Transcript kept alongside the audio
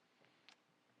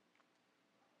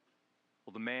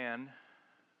man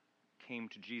came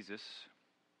to Jesus,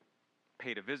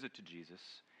 paid a visit to Jesus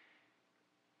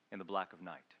in the black of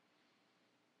night.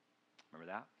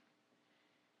 Remember that?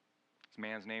 This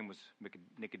man's name was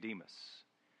Nicodemus,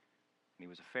 and he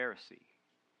was a Pharisee.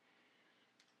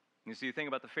 You see, the thing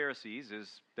about the Pharisees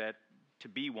is that to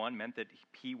be one meant that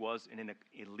he was in an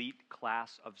elite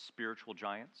class of spiritual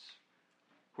giants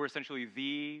who are essentially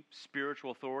the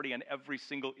spiritual authority on every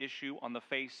single issue on the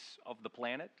face of the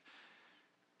planet.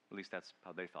 At least that's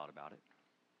how they thought about it.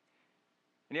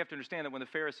 And you have to understand that when the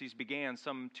Pharisees began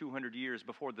some 200 years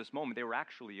before this moment, they were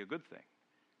actually a good thing.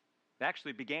 They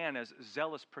actually began as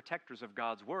zealous protectors of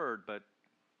God's word, but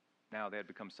now they had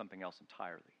become something else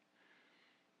entirely.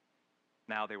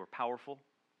 Now they were powerful,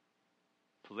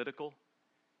 political,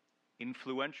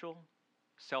 influential,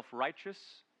 self-righteous,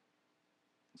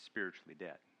 and spiritually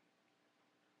dead.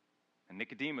 And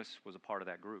Nicodemus was a part of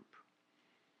that group.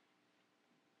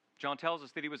 John tells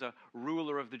us that he was a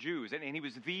ruler of the Jews, and he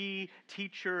was the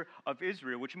teacher of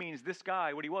Israel, which means this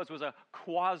guy, what he was a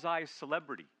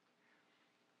quasi-celebrity.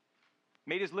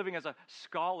 Made his living as a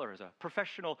scholar, as a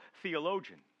professional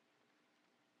theologian.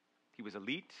 He was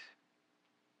elite,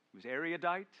 he was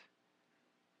erudite,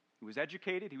 he was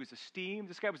educated, he was esteemed.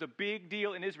 This guy was a big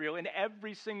deal in Israel, and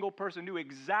every single person knew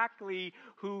exactly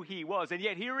who he was. And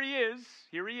yet here he is,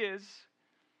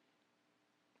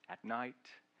 at night,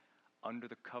 under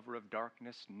the cover of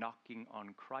darkness, knocking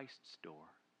on Christ's door.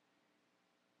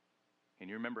 And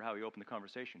you remember how he opened the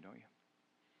conversation, don't you?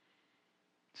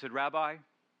 He said, "Rabbi,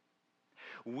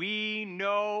 we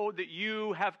know that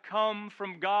you have come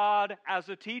from God as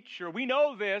a teacher. We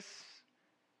know this,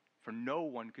 for no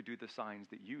one could do the signs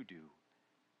that you do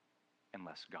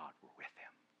unless God were with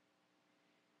him."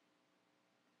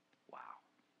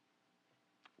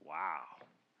 Wow.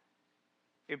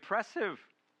 Impressive.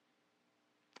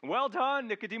 Well done,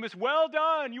 Nicodemus. Well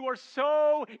done. You are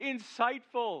so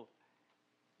insightful.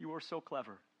 You are so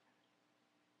clever.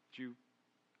 Did you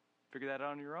figure that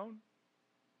out on your own?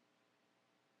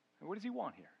 What does he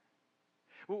want here?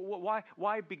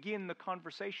 Why begin the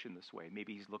conversation this way?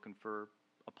 Maybe he's looking for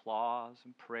applause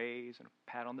and praise and a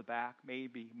pat on the back.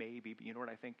 Maybe. But you know what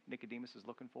I think Nicodemus is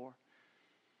looking for?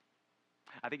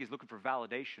 I think he's looking for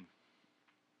validation.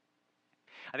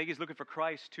 I think he's looking for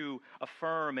Christ to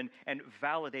affirm and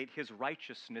validate his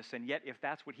righteousness. And yet, if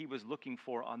that's what he was looking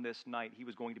for on this night, he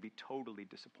was going to be totally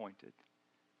disappointed.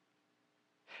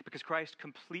 Because Christ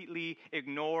completely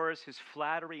ignores his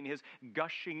flattery and his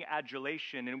gushing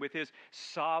adulation, and with his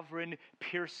sovereign,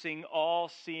 piercing,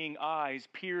 all-seeing eyes,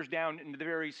 peers down into the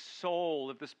very soul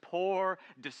of this poor,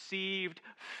 deceived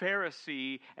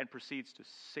Pharisee and proceeds to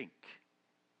sink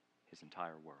his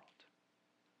entire world.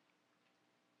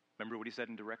 Remember what he said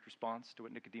in direct response to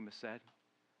what Nicodemus said?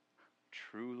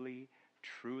 "Truly,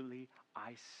 truly,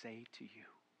 I say to you,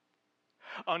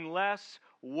 unless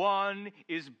one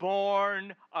is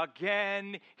born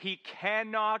again, he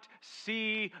cannot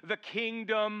see the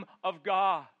kingdom of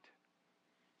God."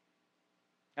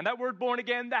 And that word born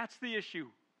again, that's the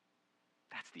issue.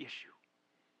 That's the issue.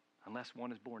 Unless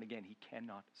one is born again, he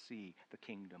cannot see the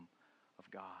kingdom of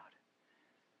God.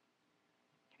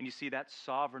 And you see that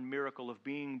sovereign miracle of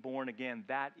being born again,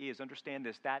 that is, understand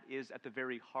this, that is at the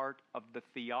very heart of the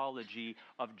theology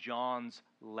of John's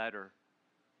letter.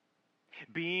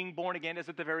 Being born again is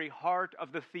at the very heart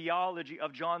of the theology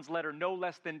of John's letter. No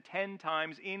less than 10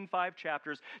 times in 5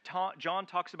 chapters, John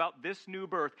talks about this new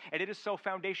birth, and it is so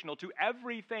foundational to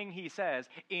everything he says.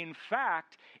 In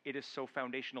fact, it is so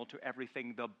foundational to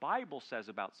everything the Bible says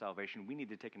about salvation. We need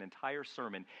to take an entire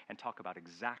sermon and talk about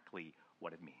exactly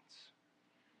what it means.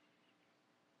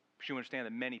 But you understand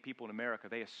that many people in America,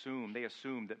 they assume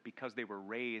that because they were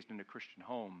raised in a Christian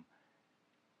home,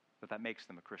 that makes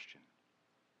them a Christian.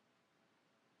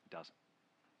 It doesn't.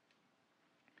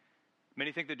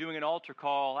 Many think that doing an altar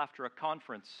call after a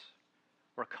conference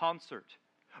or a concert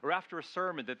or after a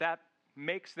sermon, that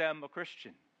makes them a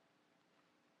Christian.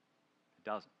 It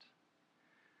doesn't.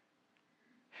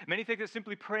 Many think that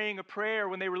simply praying a prayer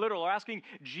when they were little or asking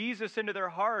Jesus into their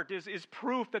heart is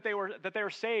proof that they are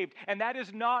saved. And that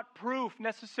is not proof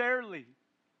necessarily.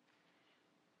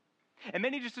 And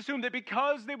many just assume that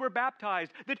because they were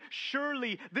baptized, that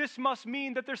surely this must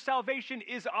mean that their salvation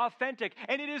is authentic.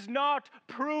 And it is not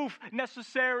proof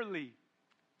necessarily.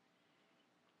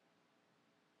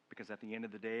 Because at the end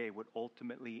of the day, what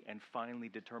ultimately and finally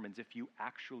determines if you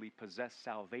actually possess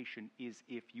salvation is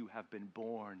if you have been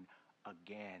born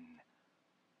again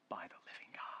by the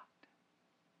living God.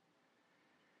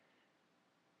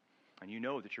 And you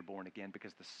know that you're born again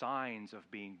because the signs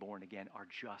of being born again are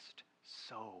just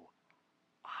so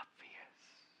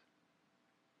obvious.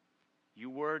 You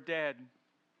were dead.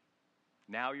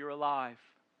 Now you're alive.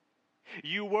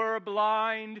 You were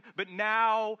blind, but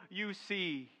now you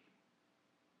see.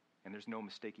 And there's no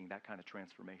mistaking that kind of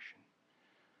transformation.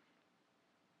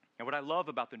 And what I love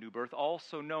about the new birth,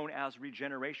 also known as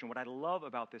regeneration, what I love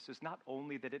about this is not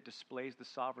only that it displays the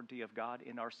sovereignty of God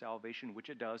in our salvation, which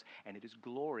it does, and it is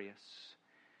glorious,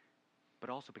 but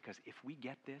also because if we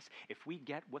get this, if we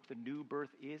get what the new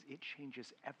birth is, it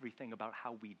changes everything about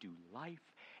how we do life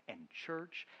and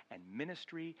church and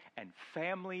ministry and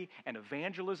family and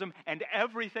evangelism and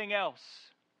everything else.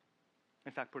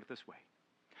 In fact, put it this way.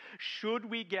 Should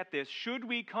we get this, should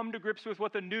we come to grips with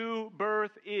what the new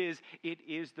birth is, it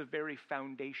is the very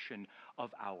foundation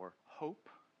of our hope,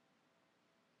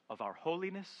 of our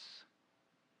holiness,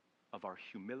 of our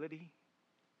humility,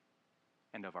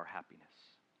 and of our happiness.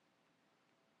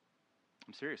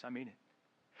 I'm serious, I mean it.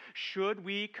 Should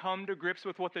we come to grips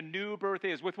with what the new birth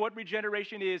is, with what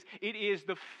regeneration is, it is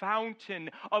the fountain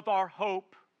of our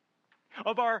hope,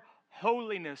 of our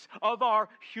holiness, of our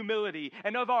humility,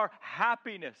 and of our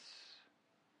happiness.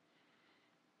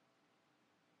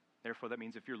 Therefore, that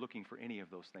means if you're looking for any of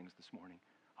those things this morning,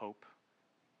 hope,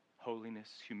 holiness,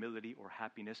 humility, or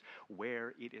happiness,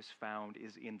 where it is found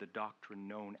is in the doctrine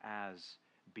known as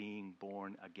being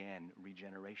born again,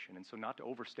 regeneration. And so not to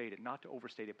overstate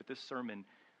it, but this sermon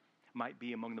might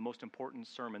be among the most important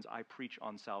sermons I preach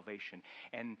on salvation.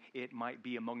 And it might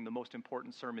be among the most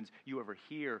important sermons you ever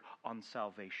hear on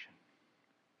salvation.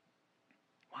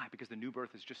 Why? Because the new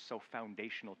birth is just so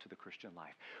foundational to the Christian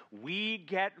life. We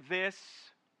get this,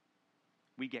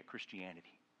 we get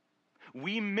Christianity.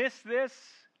 We miss this,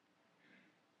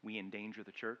 we endanger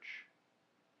the church.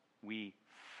 We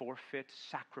forfeit,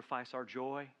 sacrifice our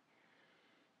joy,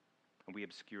 and we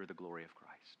obscure the glory of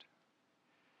Christ.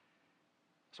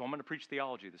 So I'm going to preach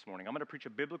theology this morning. I'm going to preach a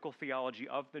biblical theology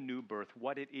of the new birth,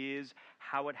 what it is,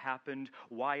 how it happened,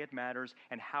 why it matters,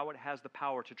 and how it has the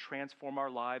power to transform our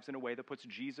lives in a way that puts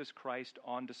Jesus Christ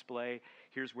on display.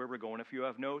 Here's where we're going. If you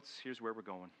have notes, here's where we're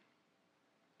going.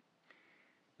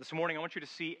 This morning, I want you to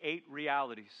see 8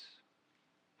 realities.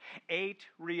 8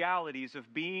 realities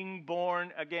of being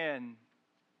born again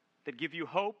that give you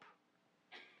hope,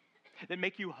 that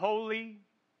make you holy,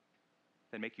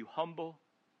 that make you humble,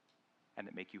 and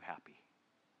that make you happy.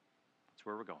 That's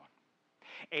where we're going.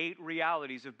 8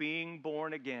 realities of being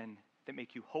born again that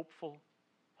make you hopeful,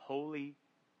 holy,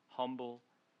 humble,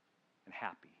 and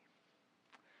happy.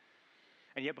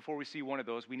 And yet, before we see one of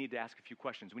those, we need to ask a few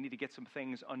questions. We need to get some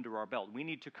things under our belt. We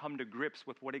need to come to grips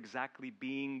with what exactly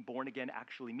being born again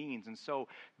actually means. And so,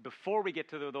 before we get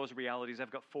to those realities,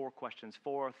 I've got 4 questions,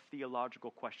 4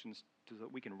 theological questions so that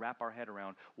we can wrap our head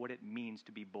around what it means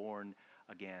to be born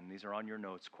again. These are on your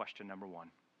notes. Question number 1.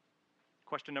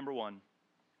 Question number 1.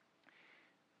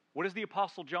 What does the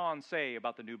Apostle John say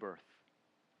about the new birth?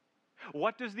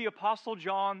 What does the Apostle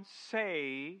John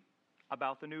say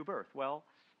about the new birth? Well,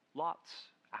 lots,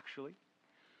 actually.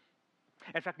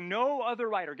 In fact, no other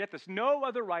writer, get this, no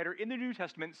other writer in the New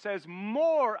Testament says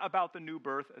more about the new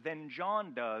birth than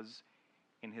John does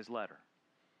in his letter.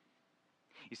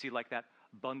 You see, like that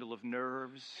bundle of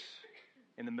nerves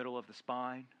in the middle of the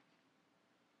spine,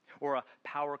 or a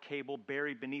power cable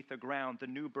buried beneath the ground, the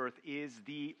new birth is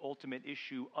the ultimate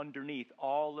issue underneath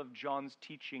all of John's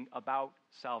teaching about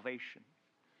salvation.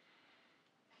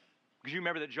 Because you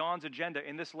remember that John's agenda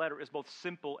in this letter is both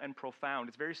simple and profound.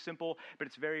 It's very simple, but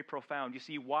it's very profound. You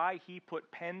see, why he put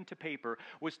pen to paper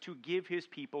was to give his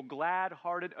people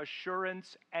glad-hearted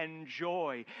assurance and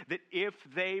joy that if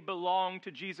they belong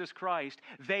to Jesus Christ,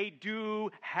 they do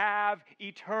have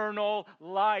eternal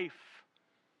life.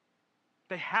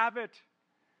 They have it.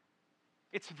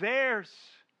 It's theirs.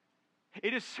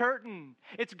 It is certain.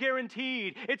 It's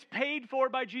guaranteed. It's paid for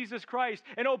by Jesus Christ.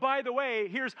 And oh, by the way,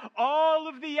 here's all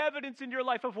of the evidence in your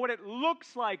life of what it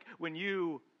looks like when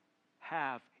you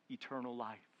have eternal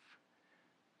life.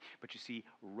 But you see,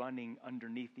 running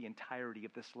underneath the entirety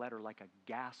of this letter like a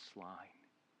gas line,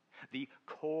 the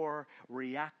core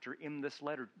reactor in this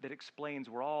letter that explains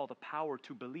where all the power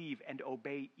to believe and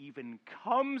obey even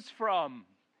comes from,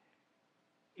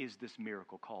 is this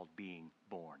miracle called being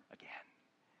born again.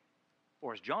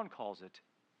 Or as John calls it,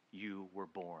 you were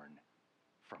born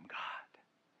from God.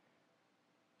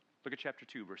 Look at chapter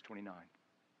 2, verse 29.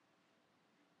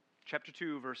 Chapter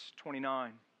 2, verse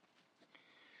 29.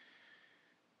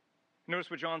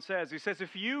 Notice what John says. He says,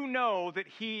 if you know that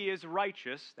he is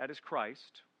righteous, that is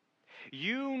Christ,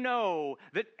 you know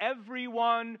that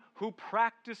everyone who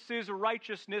practices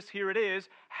righteousness, here it is,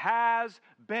 has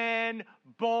been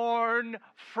born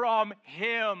from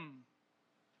him.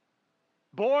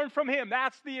 Born from him,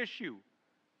 that's the issue.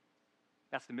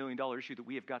 That's the million-dollar issue that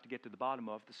we have got to get to the bottom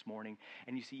of this morning.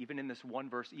 And you see, even in this one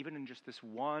verse, even in just this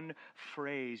one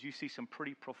phrase, you see some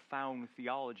pretty profound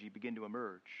theology begin to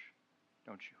emerge,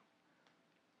 don't you?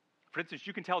 For instance,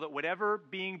 you can tell that whatever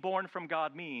being born from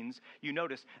God means, you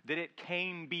notice that it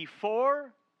came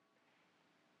before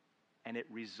and it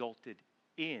resulted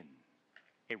in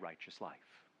a righteous life.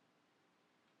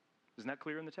 Isn't that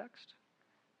clear in the text?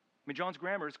 I mean, John's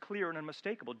grammar is clear and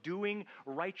unmistakable. Doing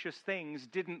righteous things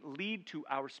didn't lead to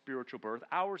our spiritual birth.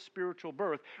 Our spiritual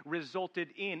birth resulted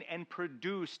in and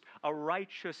produced a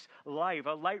righteous life,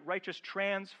 a righteous,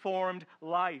 transformed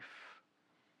life.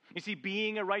 You see,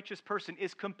 being a righteous person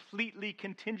is completely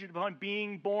contingent upon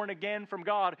being born again from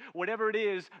God, whatever it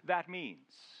is that means.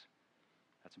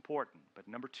 That's important. But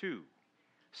number two,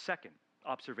 second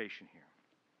observation here.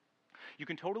 You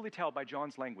can totally tell by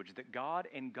John's language that God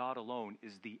and God alone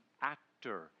is the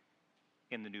actor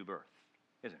in the new birth,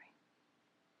 isn't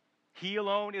he? He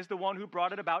alone is the one who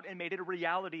brought it about and made it a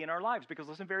reality in our lives. Because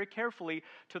listen very carefully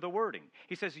to the wording.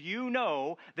 He says, you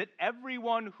know that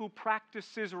everyone who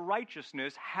practices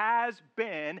righteousness has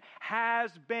been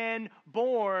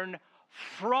born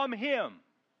from him.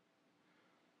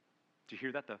 Do you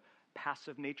hear that? The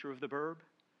passive nature of the verb?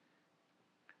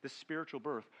 The spiritual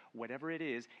birth, whatever it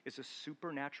is a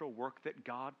supernatural work that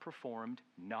God performed,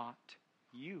 not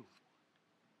you.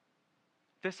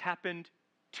 This happened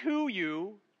to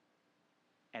you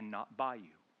and not by you.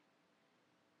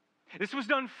 This was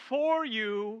done for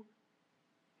you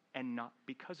and not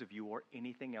because of you or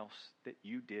anything else that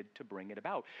you did to bring it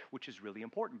about, which is really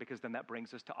important because then that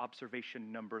brings us to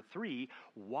observation number 3.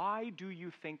 Why do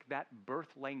you think that birth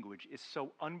language is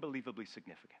so unbelievably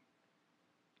significant?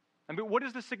 I mean, what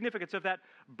is the significance of that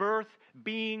birth,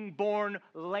 being born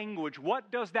language?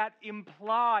 What does that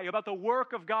imply about the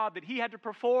work of God that he had to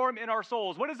perform in our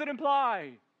souls? What does it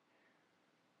imply?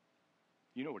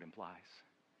 You know what it implies.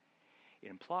 It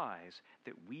implies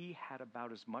that we had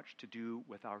about as much to do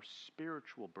with our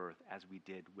spiritual birth as we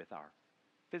did with our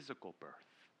physical birth,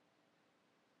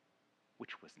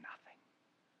 which was nothing.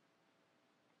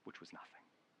 Which was nothing.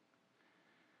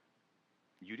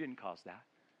 You didn't cause that.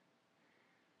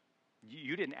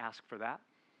 You didn't ask for that.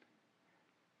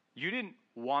 You didn't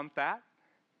want that.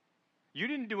 You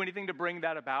didn't do anything to bring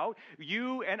that about.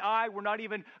 You and I were not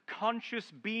even conscious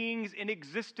beings in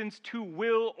existence to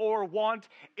will or want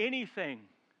anything.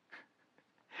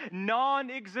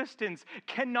 Non-existence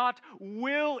cannot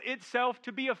will itself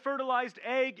to be a fertilized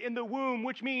egg in the womb,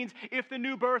 which means if the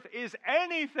new birth is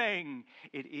anything,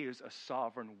 it is a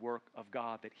sovereign work of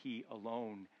God that he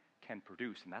alone can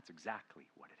produce, and that's exactly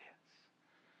what it is.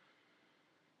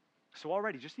 So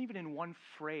already, just even in one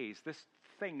phrase, this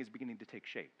thing is beginning to take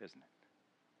shape, isn't it?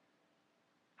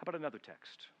 How about another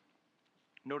text?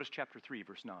 Notice chapter 3,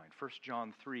 verse 9. 1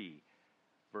 John 3,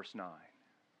 verse 9.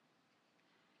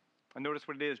 And notice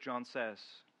what it is John says.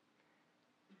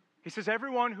 He says,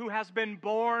 everyone who has been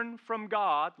born from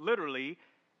God, literally,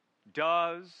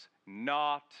 does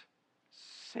not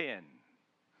sin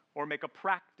or make a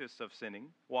practice of sinning.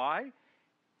 Why?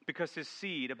 Because his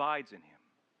seed abides in him.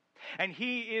 And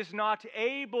he is not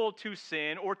able to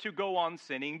sin or to go on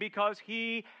sinning because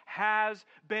he has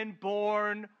been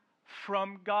born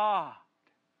from God.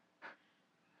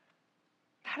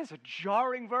 That is a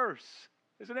jarring verse,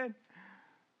 isn't it?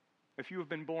 If you have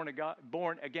been born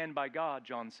again by God,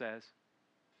 John says,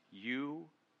 you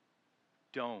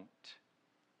don't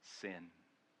sin.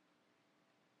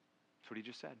 That's what he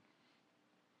just said.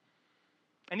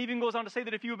 And even goes on to say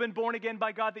that if you have been born again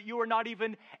by God, that you are not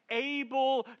even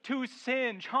able to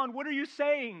sin. John, what are you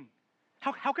saying?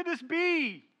 How could this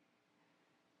be?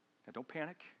 Now, don't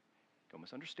panic. Don't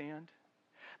misunderstand.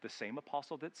 The same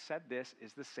apostle that said this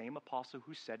is the same apostle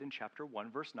who said in chapter 1,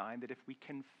 verse 9, that if we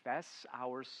confess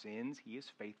our sins, he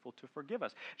is faithful to forgive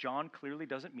us. John clearly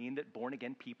doesn't mean that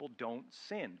born-again people don't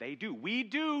sin. They do. We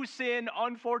do sin,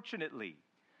 unfortunately.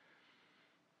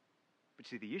 But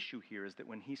see, the issue here is that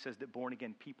when he says that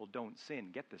born-again people don't sin,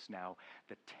 get this now,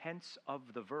 the tense of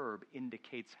the verb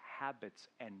indicates habits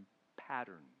and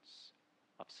patterns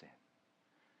of sin.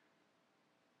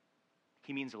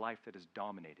 He means a life that is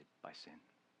dominated by sin.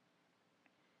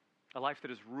 A life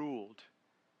that is ruled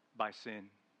by sin.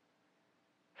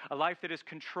 A life that is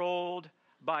controlled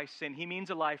by sin. He means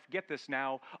a life, get this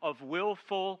now, of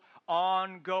willful,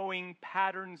 ongoing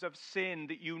patterns of sin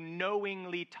that you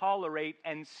knowingly tolerate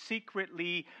and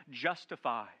secretly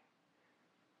justify.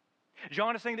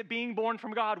 John is saying that being born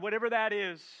from God, whatever that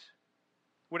is,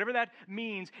 whatever that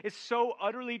means, is so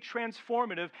utterly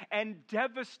transformative and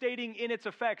devastating in its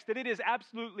effects that it is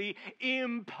absolutely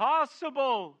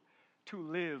impossible to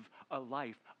live a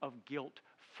life of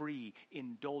guilt-free free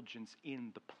indulgence in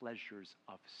the pleasures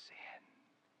of sin.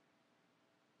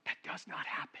 That does not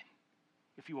happen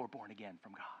if you are born again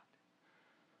from God.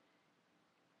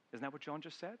 Isn't that what John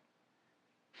just said?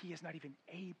 He is not even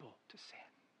able to sin.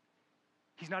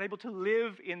 He's not able to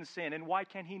live in sin. And why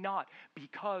can he not?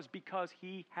 Because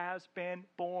he has been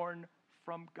born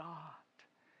from God.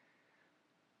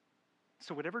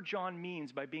 So whatever John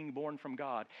means by being born from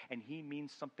God, and he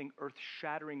means something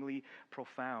earth-shatteringly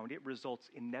profound, it results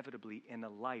inevitably in a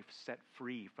life set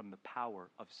free from the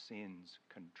power of sin's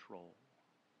control.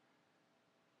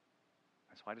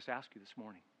 And so I just ask you this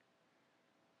morning,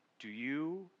 do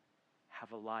you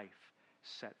have a life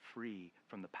set free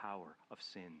from the power of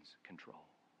sin's control?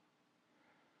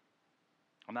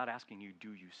 I'm not asking you,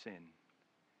 do you sin?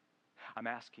 I'm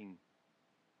asking,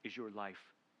 is your life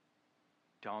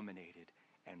dominated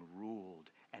and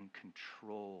ruled and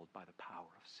controlled by the power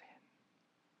of sin?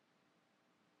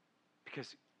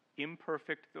 Because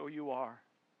imperfect though you are,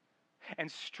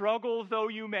 and struggle though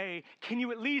you may, can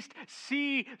you at least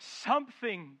see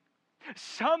something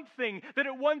that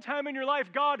at one time in your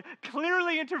life God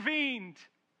clearly intervened?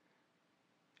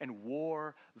 And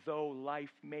war though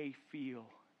life may feel,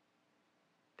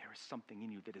 there is something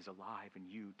in you that is alive and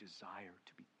you desire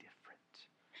to be different.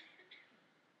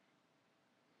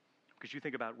 Because you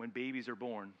think about when babies are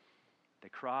born, they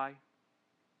cry,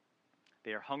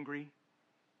 they are hungry,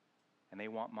 and they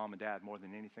want mom and dad more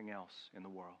than anything else in the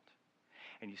world.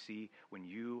 And you see, when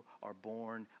you are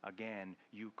born again,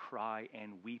 you cry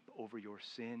and weep over your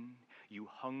sin. You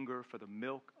hunger for the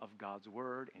milk of God's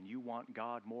word, and you want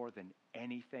God more than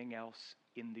anything else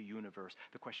in the universe.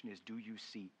 The question is, do you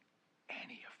see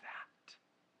any of that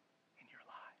in your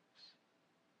lives?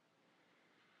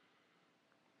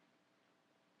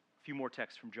 A few more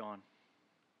texts from John,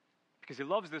 because he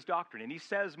loves this doctrine, and he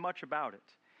says much about it.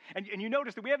 And you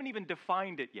notice that we haven't even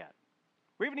defined it yet.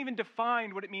 We haven't even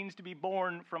defined what it means to be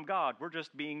born from God. We're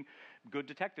just being good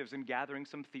detectives and gathering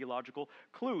some theological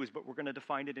clues, but we're going to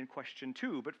define it in question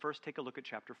 2. But first, take a look at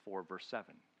chapter 4, verse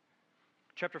 7.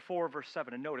 Chapter 4, verse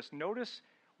 7, and notice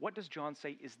what does John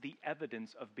say is the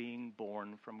evidence of being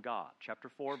born from God? Chapter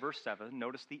 4, verse 7,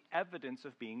 notice the evidence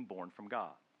of being born from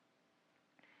God.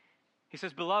 He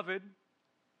says, "Beloved,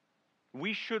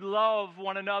 we should love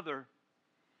one another,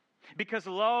 because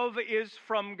love is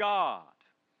from God.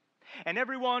 And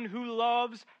everyone who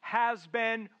loves has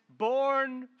been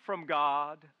born from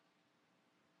God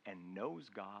and knows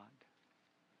God."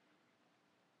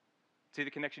 See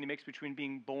the connection he makes between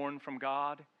being born from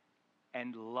God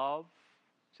and love?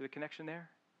 See the connection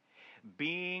there?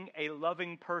 Being a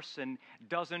loving person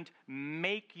doesn't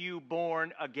make you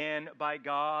born again by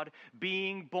God.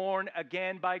 Being born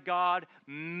again by God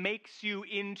makes you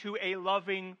into a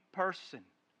loving person.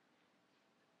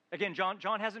 Again,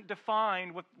 John hasn't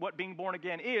defined what being born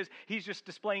again is. He's just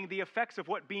displaying the effects of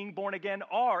what being born again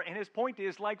are. And his point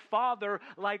is, like father,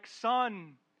 like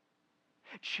son.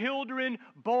 Children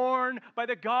born by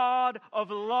the God of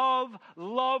love,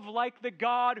 love like the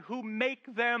God who make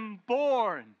them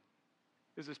born,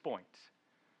 is his point.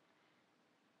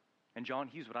 And John,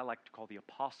 he's what I like to call the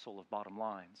apostle of bottom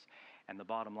lines. And the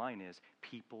bottom line is,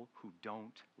 people who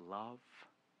don't love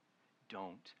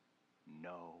don't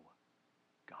know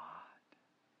God.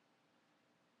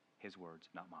 His words,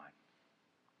 not mine.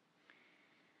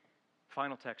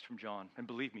 Final text from John. And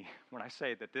believe me when I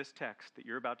say that this text that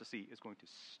you're about to see is going to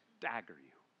stagger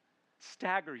you.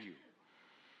 Stagger you.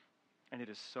 And it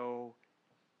is so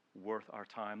worth our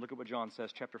time. Look at what John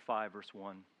says, chapter 5, verse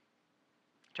 1.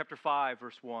 Chapter 5,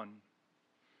 verse 1.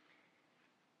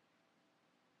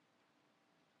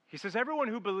 He says, "Everyone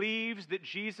who believes that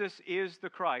Jesus is the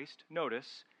Christ,"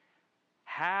 notice,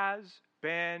 "has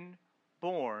been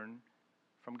born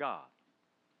from God."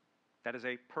 That is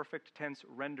a perfect tense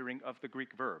rendering of the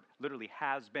Greek verb. Literally,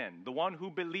 has been. The one who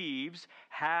believes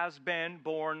has been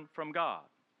born from God.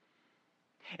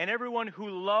 And everyone who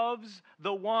loves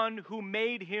the one who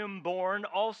made him born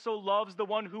also loves the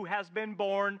one who has been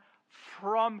born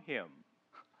from him.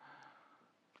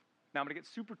 Now, I'm going to get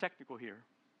super technical here,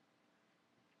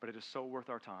 but it is so worth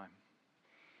our time.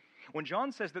 When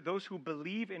John says that those who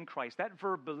believe in Christ, that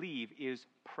verb believe is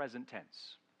present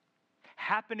tense.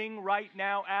 Happening right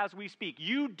now as we speak.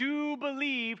 You do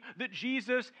believe that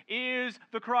Jesus is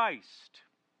the Christ.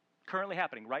 Currently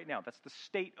happening right now. That's the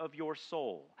state of your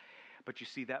soul. But you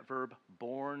see that verb,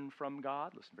 born from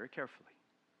God, listen very carefully,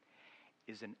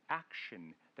 is an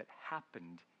action that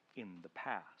happened in the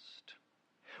past.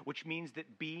 Which means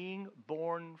that being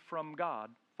born from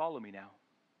God, follow me now,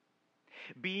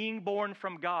 being born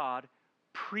from God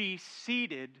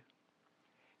preceded,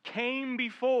 came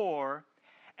before,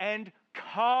 and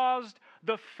caused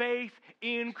the faith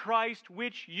in Christ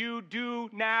which you do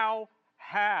now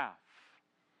have.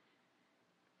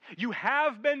 You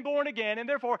have been born again, and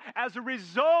therefore, as a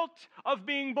result of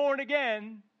being born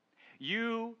again,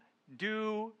 you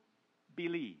do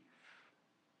believe.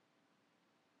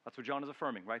 That's what John is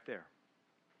affirming right there.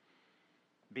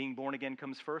 Being born again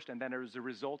comes first, and then as a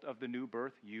result of the new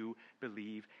birth, you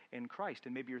believe in Christ.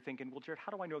 And maybe you're thinking, well, Jared,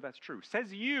 how do I know that's true?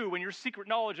 Says you in your secret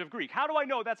knowledge of Greek. How do I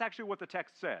know that's actually what the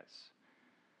text says?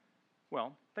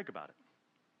 Well, think about it.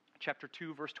 Chapter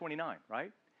 2, verse 29,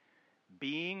 right?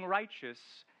 Being righteous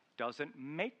doesn't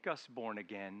make us born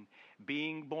again.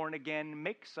 Being born again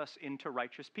makes us into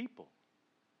righteous people.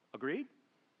 Agreed?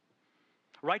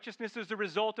 Righteousness is the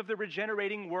result of the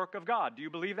regenerating work of God. Do you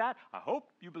believe that? I hope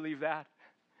you believe that.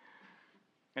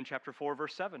 In chapter 4,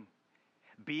 verse 7,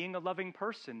 being a loving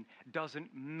person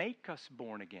doesn't make us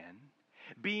born again.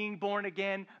 Being born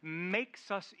again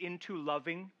makes us into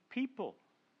loving people.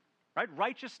 Right?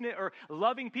 Righteousness or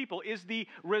loving people is the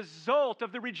result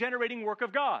of the regenerating work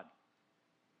of God.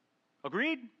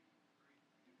 Agreed?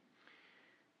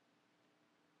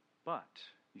 But,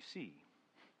 you see,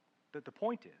 that the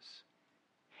point is,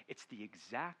 it's the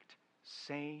exact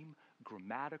same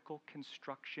grammatical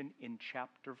construction in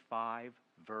chapter 5,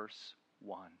 verse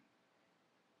 1.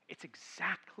 It's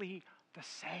exactly the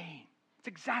same. It's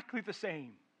exactly the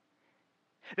same.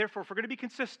 Therefore, if we're going to be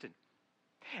consistent,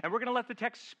 and we're going to let the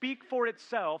text speak for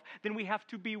itself, then we have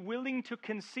to be willing to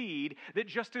concede that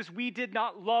just as we did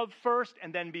not love first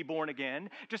and then be born again,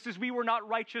 just as we were not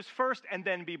righteous first and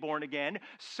then be born again,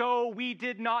 so we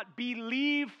did not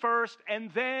believe first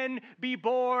and then be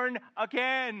born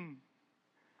again.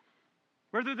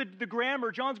 Rather, the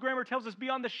grammar, John's grammar tells us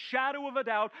beyond the shadow of a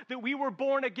doubt that we were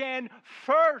born again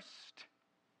first.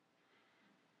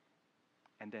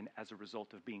 And then as a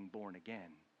result of being born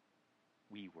again,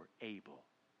 we were able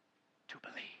to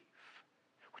believe,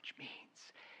 which means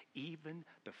even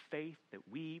the faith that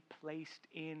we placed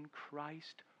in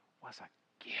Christ was a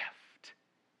gift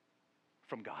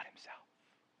from God Himself.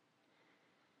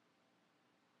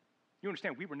 You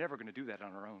understand, we were never going to do that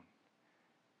on our own.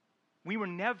 We were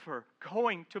never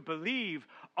going to believe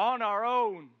on our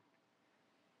own.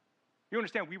 You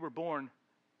understand, we were born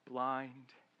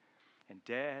blind and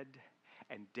dead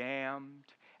and damned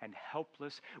and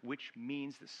helpless, which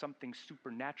means that something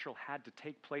supernatural had to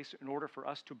take place in order for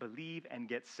us to believe and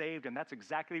get saved, and that's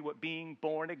exactly what being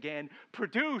born again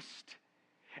produced.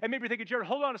 And maybe you're thinking, Jared,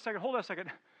 hold on a second.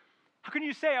 How can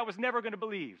you say I was never going to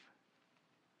believe?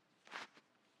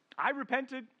 I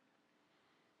repented.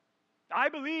 I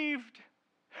believed.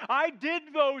 I did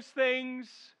those things.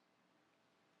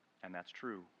 And that's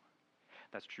true.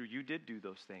 That's true. You did do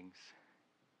those things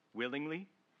willingly,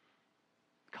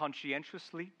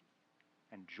 conscientiously,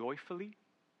 and joyfully,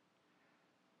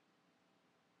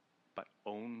 but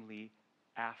only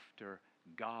after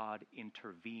God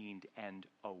intervened and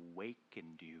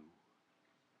awakened you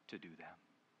to do them.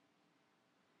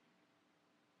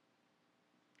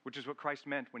 Which is what Christ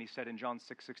meant when He said in John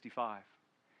 6:65,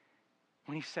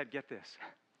 when He said, get this,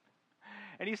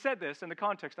 and He said this in the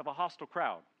context of a hostile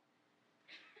crowd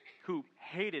who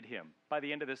hated Him by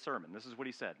the end of this sermon. This is what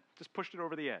He said. Just pushed it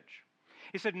over the edge.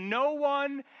 He said, no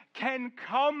one can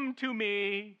come to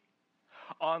me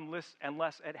unless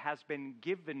it has been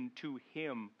given to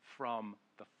him from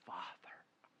the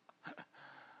Father.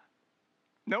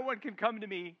 No one can come to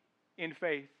me in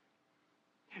faith.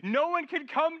 No one can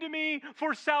come to me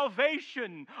for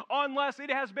salvation unless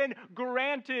it has been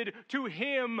granted to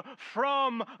him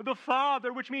from the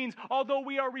Father, which means although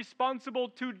we are responsible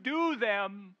to do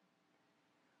them,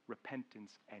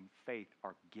 repentance and faith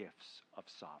are gifts of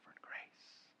sovereign grace.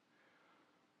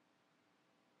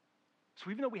 So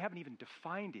even though we haven't even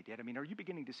defined it yet, are you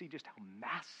beginning to see just how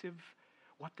massive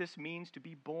what this means to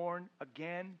be born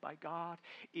again by God?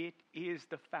 It is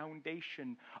the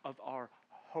foundation of our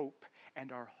hope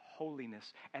and our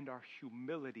holiness and our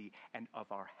humility and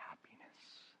of our happiness.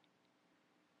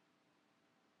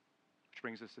 Which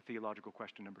brings us to theological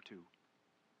question number 2.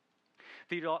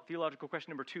 Theological question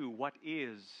number 2, what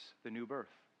is the new birth?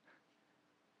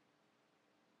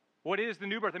 What is the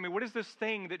new birth? What is this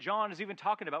thing that John is even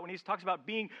talking about when he talks about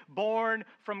being born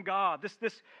from God?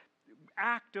 This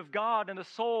act of God in the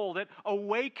soul that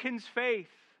awakens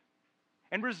faith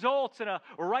and results in a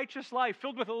righteous life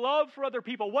filled with love for other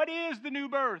people. What is the new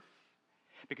birth?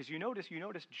 Because you notice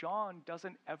John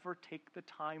doesn't ever take the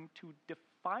time to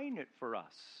define it for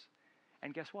us.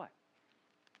 And guess what?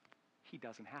 He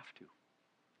doesn't have to.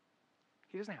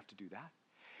 He doesn't have to do that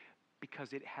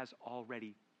because it has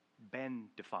already been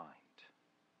defined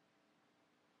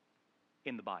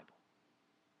in the Bible.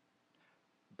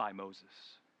 by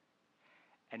Moses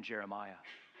and Jeremiah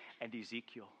and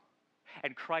Ezekiel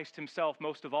and Christ himself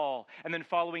most of all. And then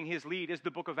following his lead is the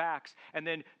book of Acts, and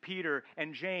then Peter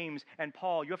and James and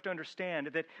Paul. You have to understand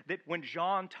that when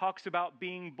John talks about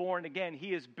being born again,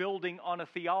 he is building on a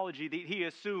theology that he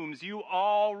assumes you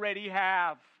already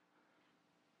have.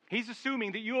 He's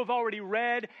assuming that you have already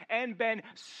read and been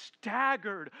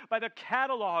staggered by the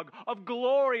catalog of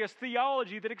glorious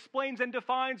theology that explains and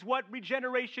defines what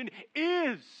regeneration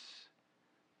is,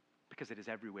 because it is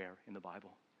everywhere in the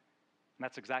Bible. And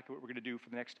that's exactly what we're going to do for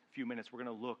the next few minutes. We're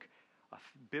going to look at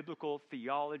biblical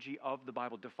theology of the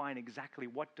Bible, define exactly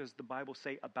what does the Bible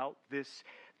say about this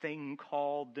thing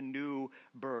called the new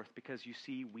birth. Because you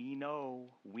see, we know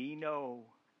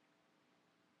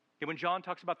that when John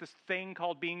talks about this thing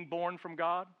called being born from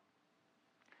God,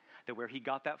 that where he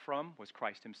got that from was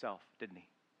Christ himself, didn't he?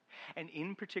 And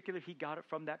in particular, he got it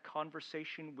from that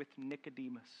conversation with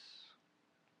Nicodemus.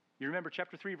 You remember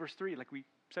chapter 3, verse 3, like we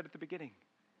said at the beginning.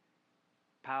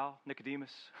 Pal,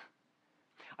 Nicodemus,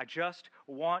 I just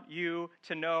want you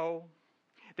to know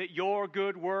that your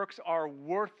good works are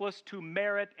worthless to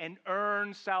merit and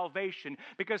earn salvation,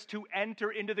 because to enter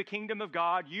into the kingdom of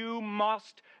God, you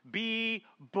must be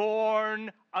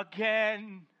born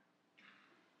again.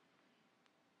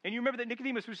 And you remember that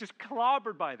Nicodemus was just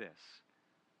clobbered by this.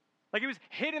 Like he was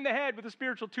hit in the head with a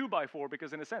spiritual 2x4,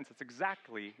 because in a sense, that's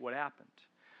exactly what happened.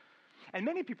 And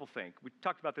many people think, we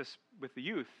talked about this with the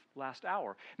youth last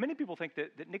hour, many people think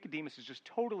that Nicodemus is just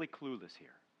totally clueless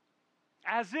here.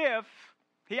 As if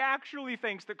he actually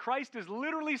thinks that Christ is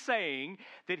literally saying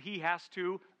that he has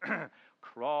to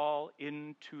crawl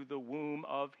into the womb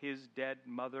of his dead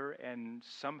mother and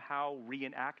somehow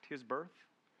reenact his birth.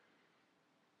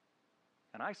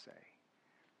 And I say,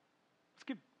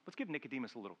 let's give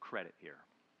Nicodemus a little credit here.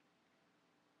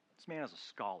 This man is a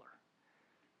scholar.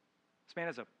 This man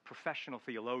is a professional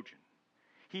theologian.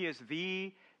 He is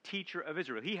the teacher of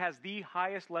Israel. He has the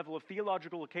highest level of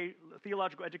theological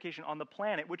education on the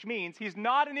planet, which means he's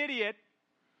not an idiot.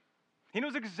 He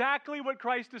knows exactly what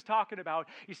Christ is talking about.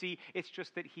 You see, it's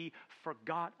just that he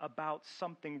forgot about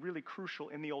something really crucial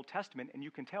in the Old Testament, and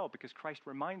you can tell because Christ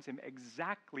reminds him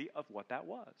exactly of what that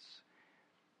was.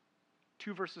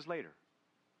 2 verses later,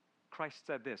 Christ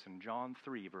said this in John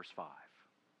 3, verse 5.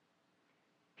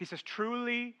 He says,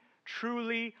 "Truly,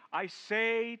 truly, I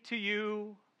say to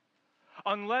you,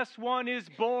 unless one is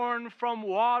born from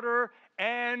water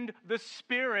and the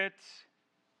Spirit,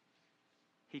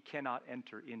 he cannot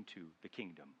enter into the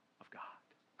kingdom of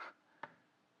God."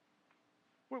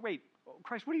 Wait,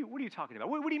 Christ, what are you talking about?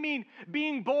 What do you mean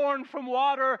being born from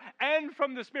water and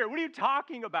from the Spirit? What are you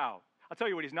talking about? I'll tell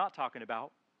you what he's not talking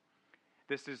about.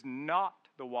 This is not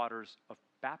the waters of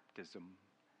baptism,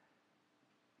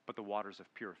 but the waters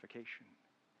of purification.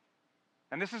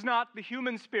 And this is not the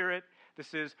human spirit,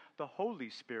 this is the Holy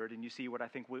Spirit. And you see, what I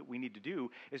think we need to do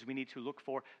is we need to look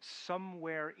for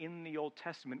somewhere in the Old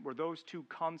Testament where those two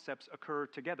concepts occur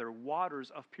together,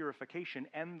 waters of purification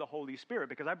and the Holy Spirit,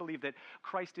 because I believe that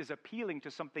Christ is appealing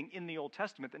to something in the Old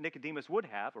Testament that Nicodemus would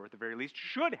have, or at the very least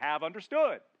should have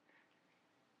understood.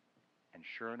 And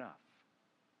sure enough,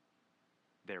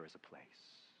 there is a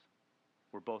place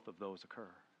where both of those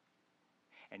occur.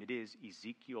 And it is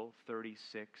Ezekiel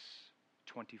 36,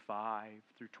 25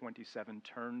 through 27.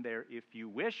 Turn there if you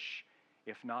wish.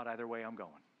 If not, either way, I'm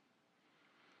going.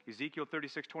 Ezekiel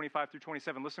 36, 25 through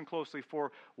 27. Listen closely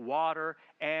for water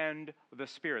and the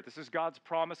Spirit. This is God's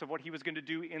promise of what he was going to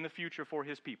do in the future for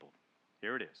his people.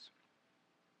 Here it is.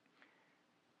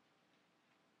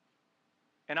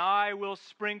 "And I will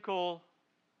sprinkle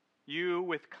you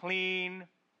with clean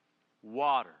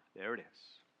water." There it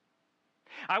is.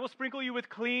 "I will sprinkle you with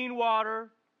clean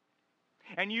water,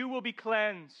 and you will be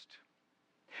cleansed.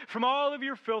 From all of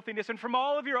your filthiness and from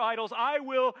all of your idols, I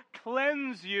will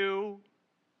cleanse you.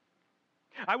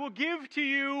 I will give to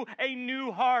you a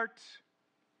new heart,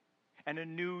 and a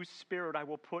new spirit I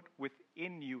will put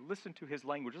within you." Listen to his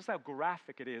language. Listen how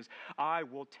graphic it is. "I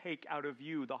will take out of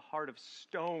you the heart of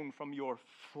stone from your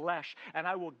flesh, and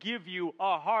I will give you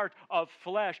a heart of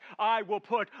flesh. I will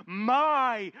put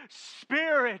my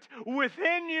spirit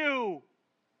within you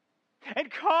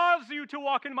and cause you to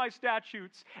walk in my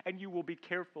statutes, and you will be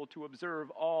careful to observe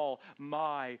all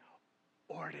my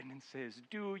ordinances."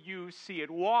 Do you see it?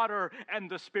 Water and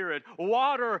the Spirit.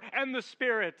 Water and the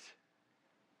Spirit.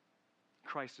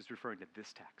 Christ is referring to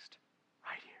this text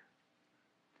right here.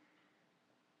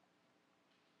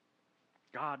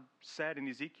 God said in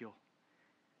Ezekiel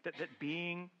that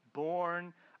being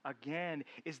born again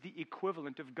is the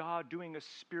equivalent of God doing a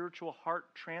spiritual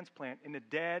heart transplant in a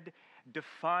dead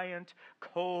defiant,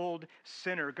 cold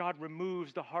sinner. God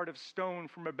removes the heart of stone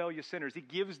from rebellious sinners. He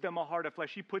gives them a heart of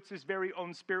flesh. He puts His very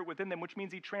own Spirit within them, which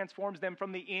means He transforms them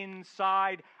from the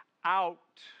inside out.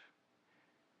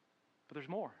 But there's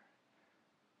more.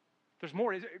 There's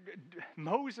more.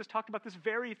 Moses talked about this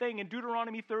very thing in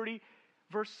Deuteronomy 30,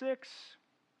 verse 6.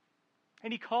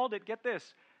 And he called it, get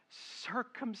this,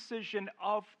 circumcision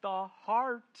of the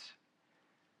heart.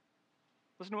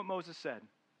 Listen to what Moses said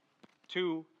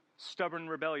to stubborn,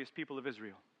 rebellious people of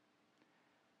Israel.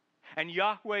 And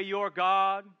Yahweh your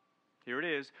God, here it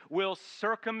is, will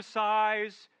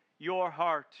circumcise your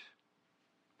heart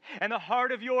and the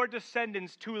heart of your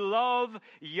descendants to love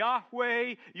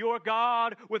Yahweh your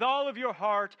God with all of your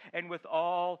heart and with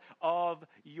all of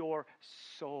your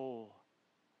soul.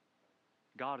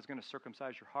 God is going to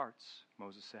circumcise your hearts,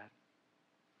 Moses said.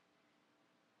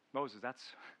 Moses,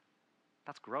 that's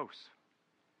gross.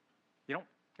 You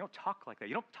don't talk like that.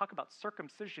 You don't talk about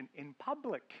circumcision in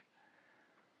public.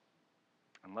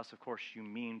 Unless, of course, you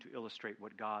mean to illustrate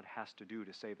what God has to do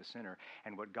to save a sinner.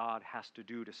 And what God has to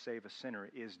do to save a sinner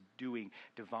is doing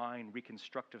divine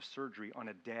reconstructive surgery on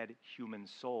a dead human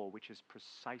soul, which is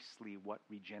precisely what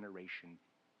regeneration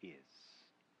is.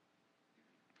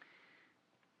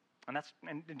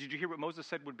 And did you hear what Moses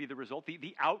said would be the result?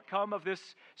 The outcome of this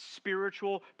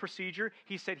spiritual procedure,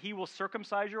 he said he will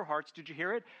circumcise your hearts, did you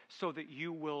hear it? So that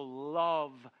you will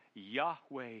love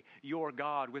Yahweh, your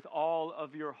God, with all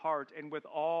of your heart and with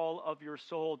all of your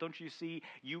soul. Don't you see?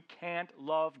 You can't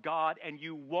love God and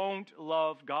you won't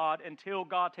love God until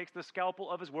God takes the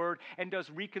scalpel of His word and does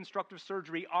reconstructive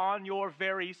surgery on your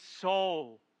very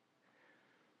soul.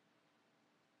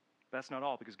 That's not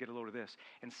all, because get a load of this.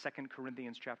 In 2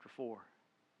 Corinthians chapter 4,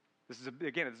 this is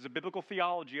a biblical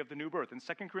theology of the new birth. In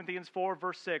 2 Corinthians 4,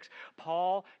 verse 6,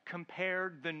 Paul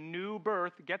compared the new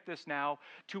birth, get this now,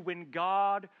 to when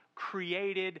God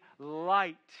created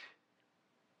light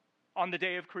on the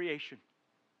day of creation.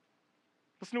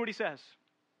 Listen to what he says.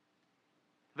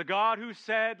 The God who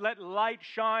said, "Let light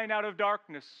shine out of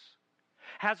darkness,"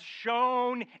 has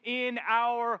shone in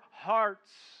our hearts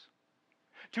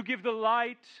to give the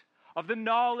light of the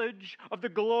knowledge of the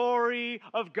glory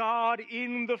of God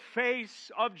in the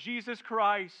face of Jesus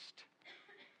Christ.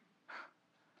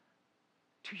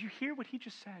 Do you hear what he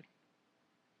just said?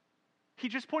 He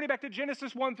just pointed back to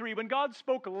Genesis 1:3 when God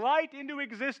spoke light into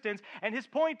existence, and his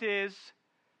point is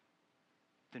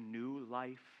the new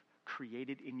life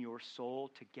created in your soul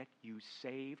to get you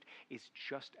saved is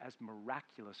just as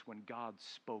miraculous when God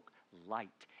spoke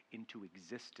light into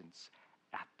existence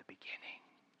at the beginning.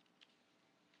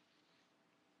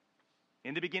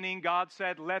 In the beginning, God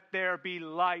said, "Let there be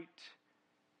light,"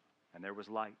 and there was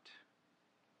light.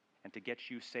 And to get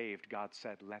you saved, God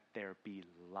said, "Let there be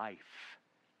life,"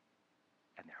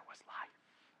 and there was life.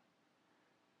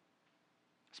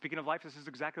 Speaking of life, this is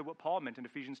exactly what Paul meant in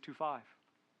Ephesians 2:5.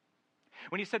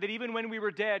 When he said that even when we were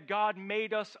dead, God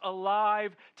made us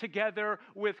alive together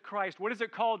with Christ. What is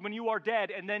it called when you are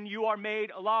dead and then you are made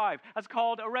alive? That's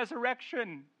called a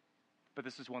resurrection. But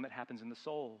this is one that happens in the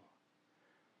soul.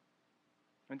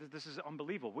 And this is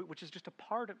unbelievable, which is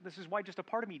this is why just a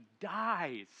part of me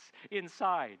dies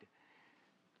inside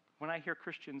when I hear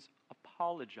Christians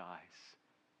apologize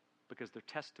because their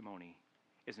testimony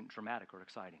isn't dramatic or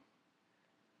exciting.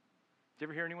 Did you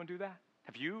ever hear anyone do that?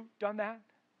 Have you done that?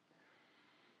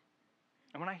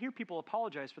 And when I hear people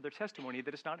apologize for their testimony,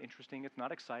 that it's not interesting, it's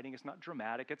not exciting, it's not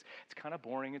dramatic, it's kind of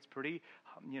boring, it's pretty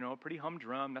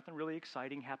humdrum, nothing really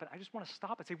exciting happened, I just want to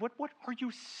stop and say, what are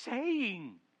you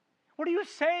saying? What are you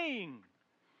saying?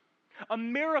 A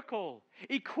miracle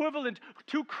equivalent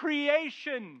to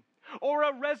creation or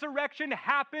a resurrection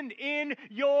happened in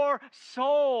your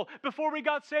soul. Before we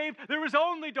got saved, there was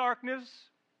only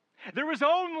darkness. There was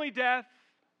only death.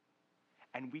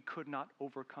 And we could not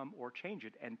overcome or change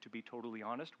it. And to be totally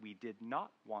honest, we did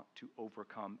not want to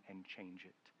overcome and change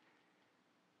it.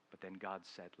 But then God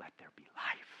said, "Let there be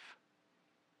life."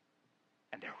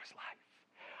 And there was life.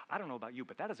 I don't know about you,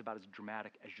 but that is about as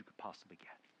dramatic as you could possibly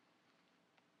get.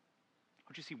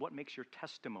 Don't you see, what makes your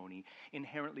testimony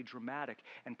inherently dramatic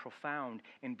and profound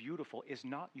and beautiful is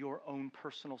not your own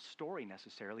personal story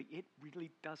necessarily. It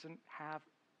really doesn't have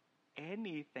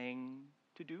anything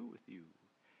to do with you,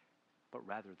 but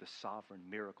rather the sovereign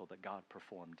miracle that God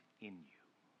performed in you.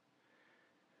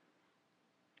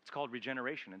 It's called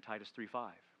regeneration in Titus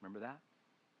 3:5. Remember that?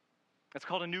 It's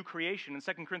called a new creation in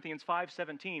 2 Corinthians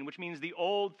 5:17, which means the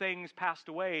old things passed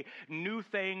away, new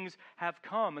things have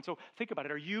come. And so think about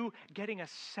it. Are you getting a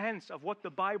sense of what the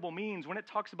Bible means when it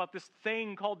talks about this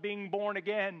thing called being born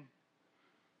again?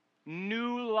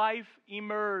 New life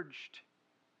emerged.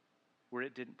 where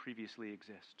it didn't previously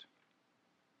exist.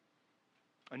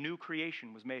 A new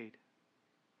creation was made.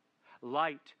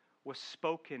 Light was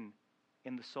spoken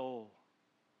in the soul.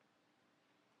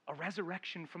 A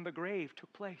resurrection from the grave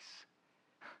took place.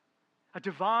 A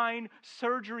divine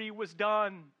surgery was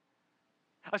done.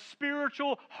 A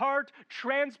spiritual heart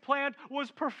transplant was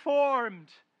performed.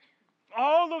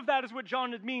 All of that is what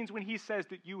John means when he says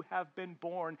that you have been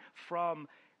born from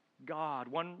God.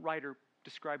 One writer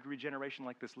described regeneration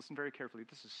like this. Listen very carefully.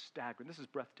 This is staggering. This is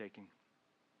breathtaking.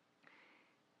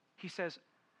 He says,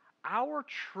 our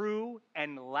true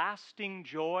and lasting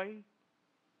joy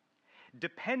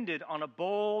depended on a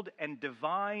bold and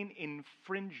divine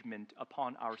infringement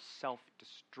upon our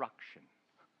self-destruction.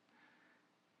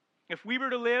 If we were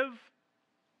to live,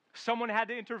 someone had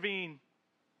to intervene.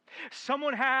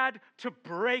 Someone had to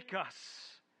break us.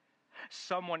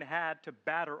 Someone had to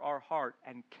batter our heart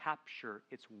and capture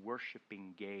its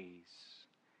worshiping gaze.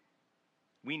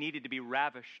 We needed to be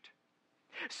ravished,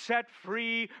 set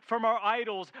free from our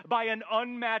idols by an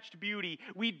unmatched beauty.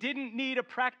 We didn't need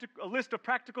a list of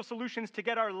practical solutions to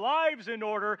get our lives in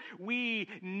order. We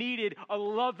needed a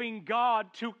loving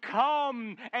God to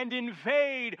come and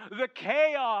invade the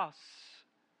chaos.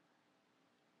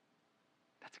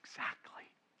 That's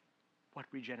exactly what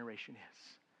regeneration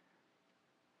is.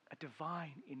 A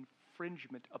divine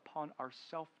infringement upon our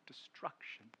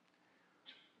self-destruction.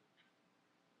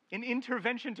 An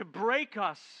intervention to break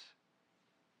us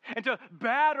and to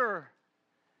batter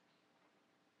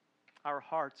our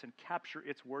hearts and capture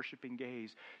its worshiping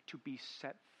gaze, to be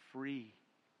set free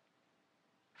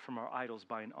from our idols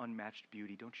by an unmatched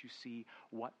beauty. Don't you see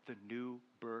what the new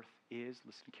birth is?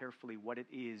 Listen carefully. What it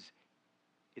is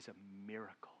a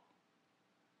miracle.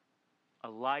 A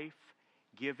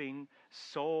life-giving,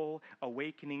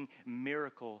 soul-awakening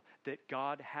miracle that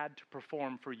God had to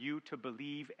perform for you to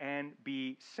believe and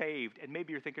be saved. And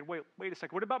maybe you're thinking, wait a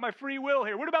second, what about my free will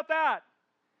here? What about that?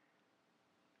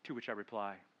 To which I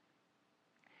reply,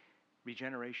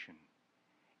 regeneration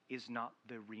is not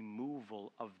the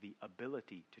removal of the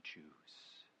ability to choose.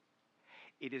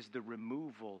 It is the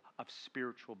removal of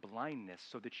spiritual blindness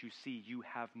so that you see you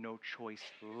have no choice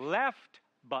left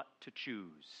but to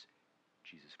choose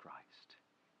Jesus Christ.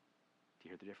 Do you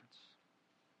hear the difference?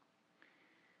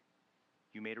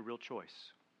 You made a real choice.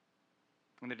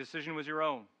 And the decision was your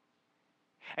own.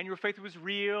 And your faith was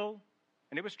real.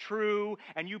 And it was true.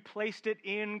 And you placed it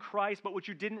in Christ. But what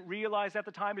you didn't realize at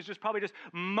the time is probably just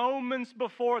moments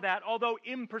before that, although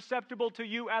imperceptible to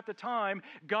you at the time,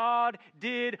 God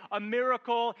did a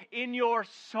miracle in your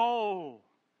soul.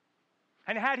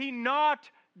 And had He not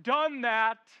done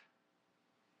that,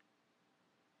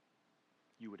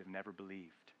 you would have never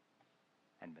believed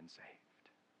and been saved.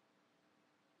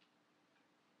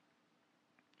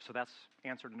 So that's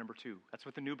answer to number 2. That's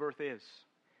what the new birth is.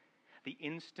 The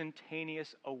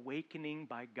instantaneous awakening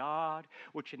by God,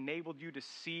 which enabled you to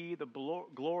see the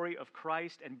glory of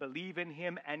Christ and believe in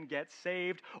Him and get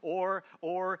saved. Or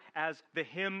as the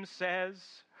hymn says,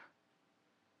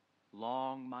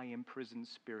 long my imprisoned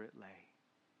spirit lay,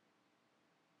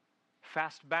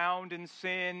 fast bound in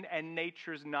sin and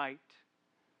nature's night.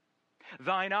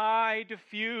 Thine eye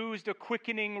diffused a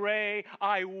quickening ray.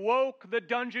 I woke, the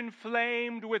dungeon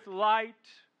flamed with light.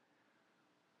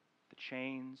 The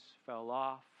chains fell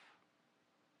off.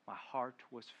 My heart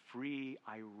was free.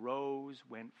 I rose,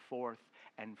 went forth,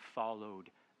 and followed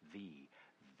thee.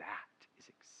 That is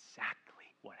exactly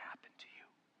what happened to you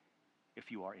if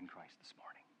you are in Christ this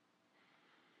morning.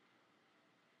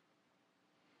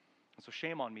 And so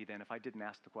shame on me then if I didn't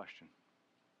ask the question,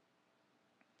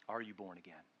 are you born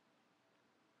again?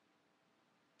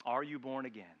 Are you born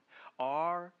again?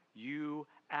 Are you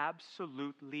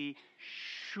absolutely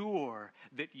sure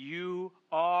that you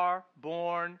are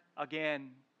born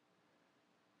again?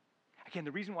 Again,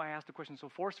 the reason why I ask the question so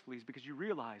forcefully is because you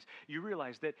realize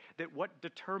that what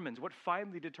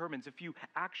finally determines if you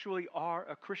actually are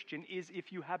a Christian is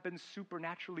if you have been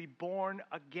supernaturally born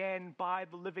again by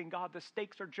the living God. The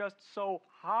stakes are just so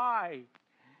high.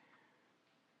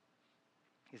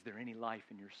 Is there any life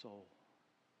in your soul?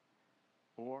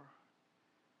 Or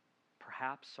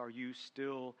perhaps are you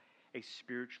still a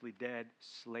spiritually dead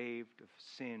slave of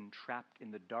sin, trapped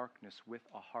in the darkness with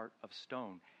a heart of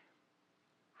stone?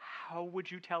 How would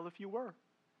you tell if you were?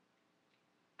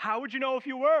 How would you know if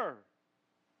you were?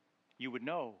 You would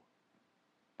know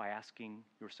by asking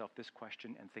yourself this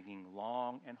question and thinking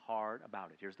long and hard about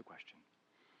it. Here's the question.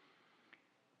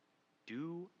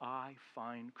 Do I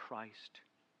find Christ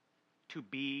to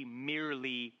be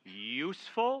merely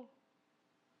useful?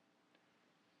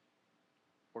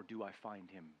 Or do I find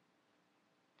Him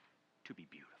to be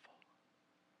beautiful?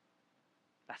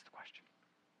 That's the question.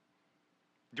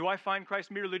 Do I find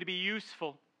Christ merely to be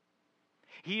useful?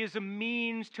 He is a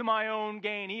means to my own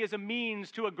gain. He is a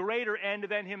means to a greater end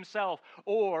than himself.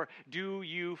 Or do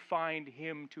you find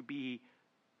him to be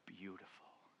beautiful?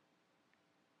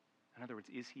 In other words,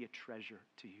 is he a treasure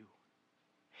to you?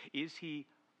 Is he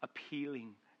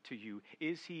appealing to you?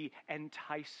 Is he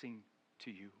enticing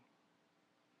to you?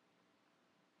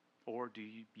 Or do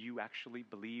you actually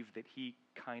believe that he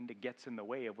kind of gets in the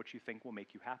way of what you think will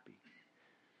make you happy?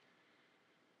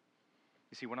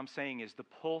 You see, what I'm saying is the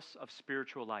pulse of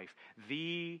spiritual life,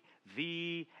 the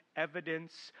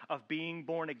evidence of being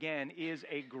born again is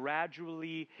a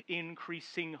gradually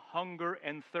increasing hunger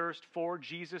and thirst for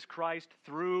Jesus Christ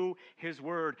through his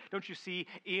word. Don't you see,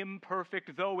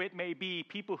 imperfect though it may be,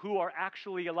 people who are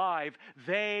actually alive,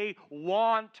 they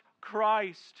want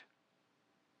Christ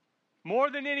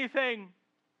more than anything.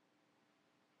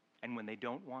 And when they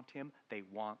don't want him, they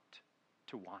want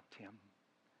to want him.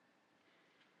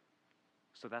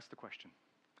 So that's the question.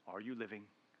 Are you living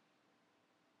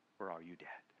or are you dead?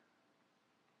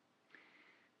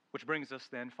 Which brings us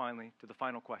then finally to the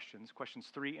final questions. Questions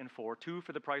 3 and 4. 2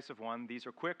 for the price of 1. These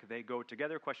are quick. They go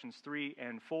together. Questions 3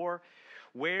 and 4.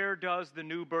 Where does the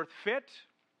new birth fit?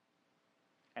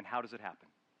 And how does it happen?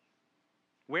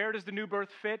 Where does the new birth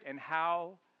fit and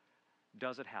how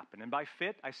does it happen? And by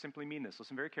fit, I simply mean this.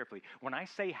 Listen very carefully. When I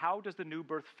say how does the new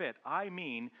birth fit, I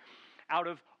mean out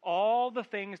of all the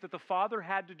things that the Father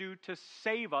had to do to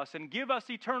save us and give us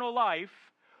eternal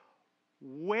life,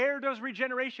 where does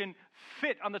regeneration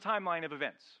fit on the timeline of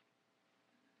events?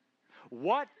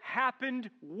 What happened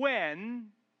when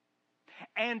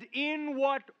and in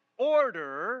what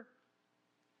order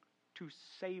to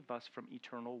save us from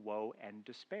eternal woe and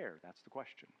despair? That's the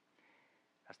question.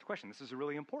 That's the question. This is a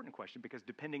really important question because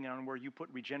depending on where you put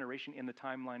regeneration in the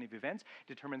timeline of events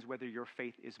determines whether your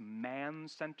faith is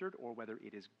man-centered or whether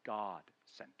it is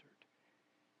God-centered.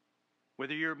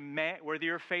 Whether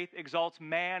your faith exalts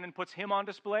man and puts him on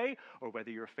display or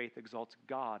whether your faith exalts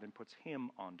God and puts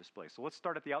him on display. So let's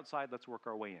start at the outside. Let's work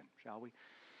our way in, shall we?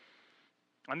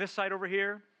 On this side over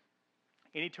here,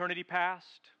 in eternity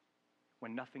past,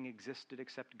 when nothing existed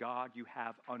except God, you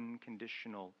have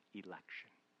unconditional election.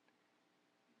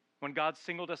 When God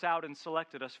singled us out and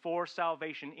selected us for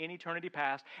salvation in eternity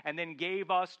past and then gave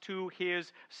us to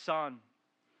his Son.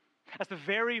 That's the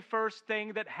very first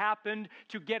thing that happened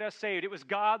to get us saved. It was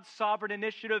God's sovereign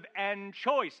initiative and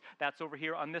choice. That's over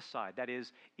here on this side. That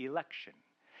is election.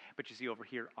 But you see over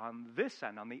here on this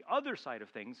end, on the other side of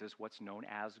things, is what's known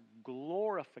as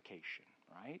glorification,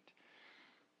 right?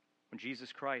 When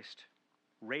Jesus Christ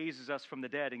raises us from the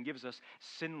dead and gives us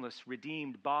sinless,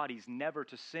 redeemed bodies, never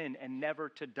to sin and never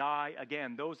to die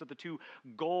again. Those are the two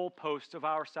goalposts of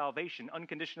our salvation.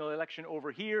 Unconditional election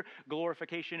over here,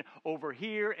 glorification over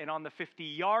here, and on the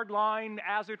 50-yard line,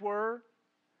 as it were,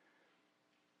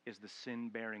 is the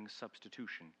sin-bearing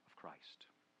substitution of Christ.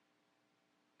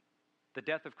 The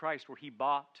death of Christ where he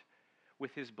bought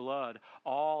with his blood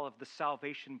all of the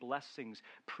salvation blessings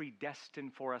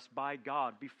predestined for us by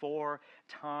God before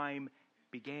time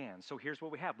began. So here's what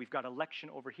we have. We've got election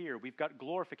over here. We've got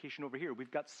glorification over here.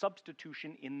 We've got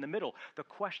substitution in the middle. The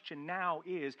question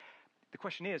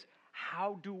is,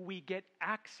 how do we get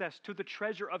access to the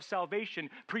treasure of salvation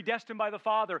predestined by the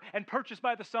Father and purchased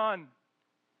by the Son?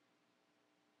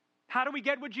 How do we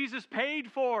get what Jesus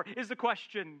paid for is the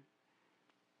question.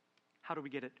 How do we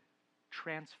get it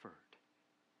transferred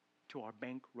to our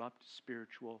bankrupt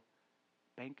spiritual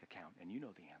bank account? And you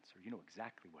know the answer. You know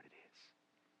exactly what it is.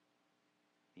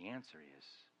 The answer is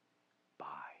by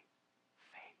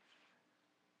faith,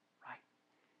 right?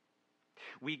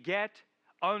 We get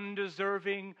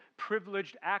undeserving,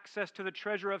 privileged access to the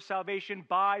treasure of salvation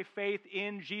by faith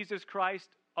in Jesus Christ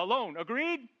alone.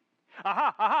 Agreed?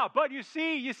 Aha. But you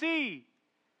see.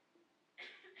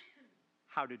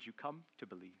 How did you come to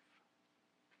believe?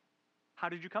 How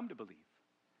did you come to believe?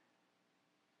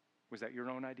 Was that your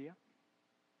own idea?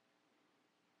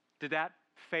 Did that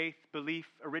faith, belief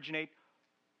originate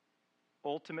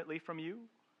ultimately from you?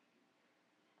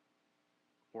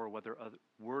 Or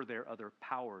were there other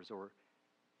powers or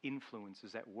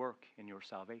influences at work in your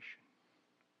salvation?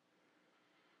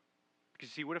 Because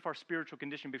you see, what if our spiritual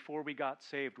condition before we got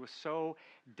saved was so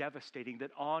devastating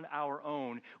that on our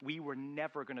own we were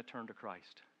never going to turn to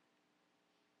Christ?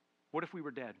 What if we were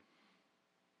dead,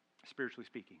 spiritually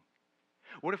speaking?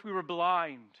 What if we were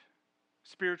blind,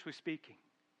 spiritually speaking?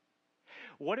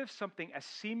 What if something as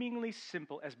seemingly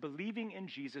simple as believing in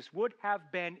Jesus would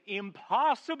have been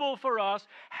impossible for us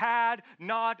had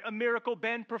not a miracle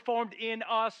been performed in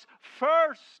us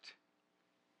first?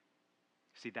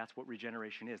 See, that's what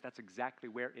regeneration is. That's exactly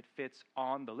where it fits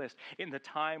on the list. In the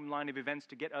timeline of events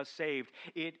to get us saved,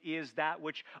 it is that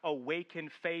which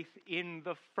awakened faith in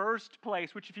the first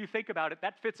place, which, if you think about it,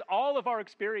 that fits all of our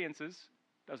experiences,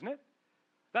 doesn't it?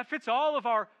 That fits all of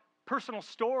our personal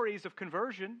stories of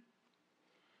conversion.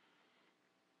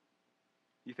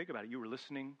 You think about it. You were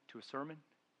listening to a sermon.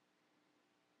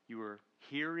 You were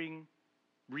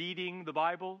reading the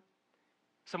Bible.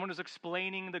 Someone was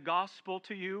explaining the gospel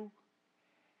to you.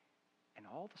 And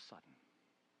all of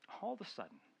a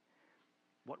sudden,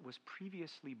 what was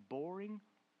previously boring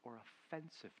or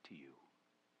offensive to you,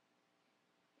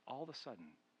 all of a sudden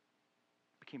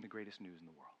became the greatest news in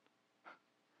the world.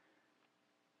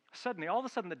 All of a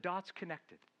sudden, the dots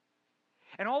connected.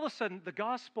 And all of a sudden, the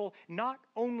gospel not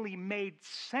only made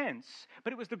sense,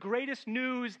 but it was the greatest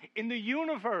news in the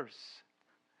universe.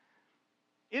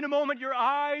 In a moment, your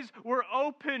eyes were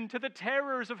open to the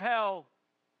terrors of hell,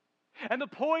 and the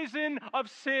poison of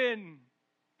sin,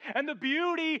 and the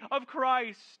beauty of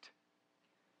Christ.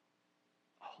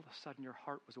 All of a sudden, your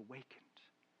heart was awakened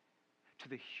to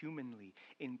the humanly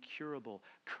incurable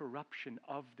corruption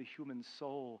of the human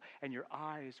soul, and your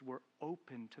eyes were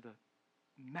open to the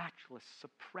matchless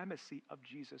supremacy of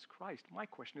Jesus Christ. My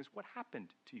question is, what happened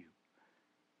to you?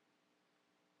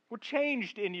 What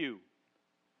changed in you?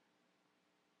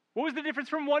 What was the difference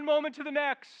from one moment to the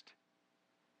next?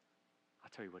 I'll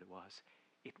tell you what it was.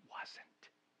 It wasn't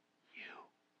you.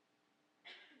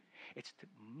 It's the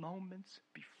moments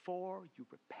before you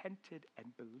repented and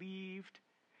believed,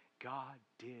 God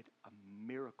did a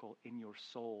miracle in your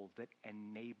soul that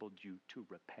enabled you to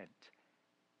repent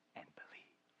and believe.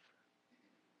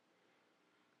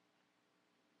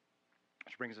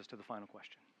 Which brings us to the final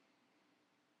question.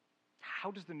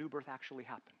 How does the new birth actually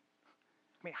happen?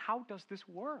 I mean, how does this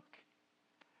work?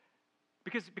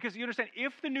 Because you understand,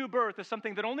 if the new birth is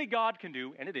something that only God can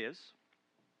do, and it is,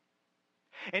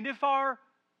 and if our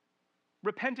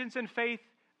repentance and faith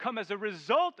come as a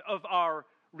result of our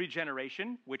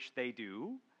regeneration, which they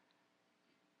do,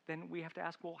 then we have to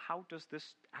ask, well, how does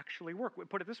this actually work? We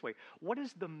put it this way. What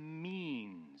is the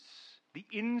means, the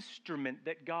instrument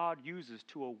that God uses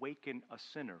to awaken a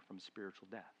sinner from spiritual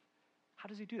death? How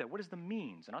does he do that? What is the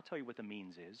means? And I'll tell you what the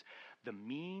means is. The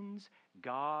means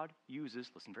God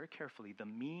uses, listen very carefully, the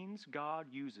means God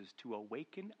uses to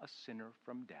awaken a sinner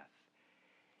from death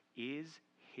is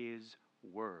his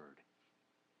word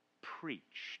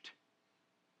preached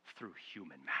through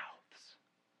human mouths.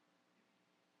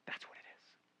 That's what it is.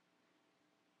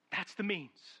 That's the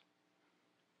means.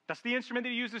 That's the instrument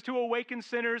that he uses to awaken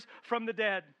sinners from the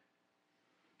dead.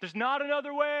 There's not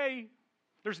another way.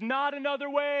 There's not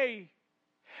another way.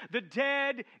 The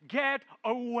dead get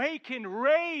awakened,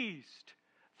 raised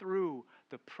through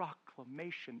the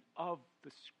proclamation of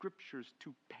the Scriptures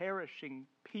to perishing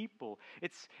people.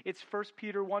 It's 1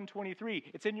 Peter 1:23.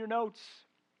 It's in your notes.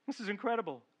 This is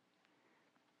incredible.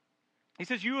 He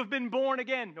says, you have been born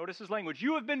again. Notice his language.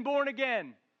 You have been born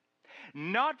again,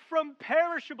 not from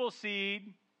perishable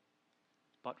seed,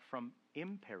 but from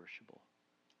imperishable.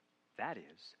 That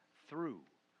is, through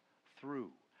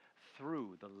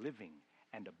the living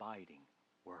and abiding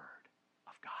Word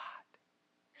of God.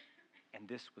 And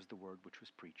this was the word which was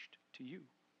preached to you.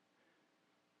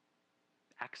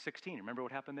 Acts 16, remember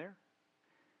what happened there?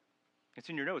 It's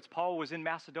in your notes. Paul was in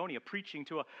Macedonia preaching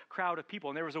to a crowd of people,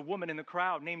 and there was a woman in the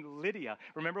crowd named Lydia.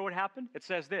 Remember what happened? It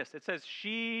says this. It says,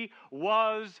 she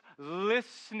was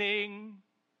listening,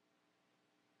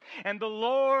 and the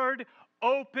Lord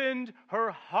opened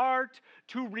her heart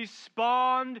to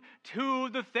respond to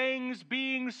the things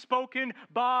being spoken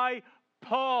by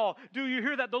Paul. Do you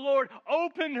hear that? The Lord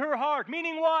opened her heart.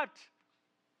 Meaning what?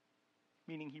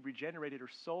 Meaning he regenerated her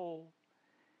soul.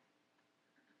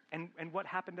 And what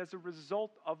happened as a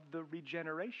result of the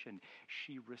regeneration?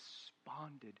 She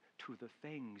responded to the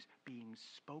things being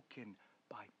spoken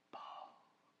by Paul.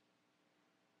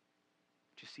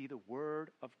 You see, the Word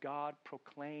of God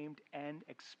proclaimed and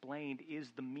explained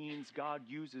is the means God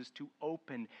uses to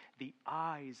open the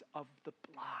eyes of the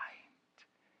blind.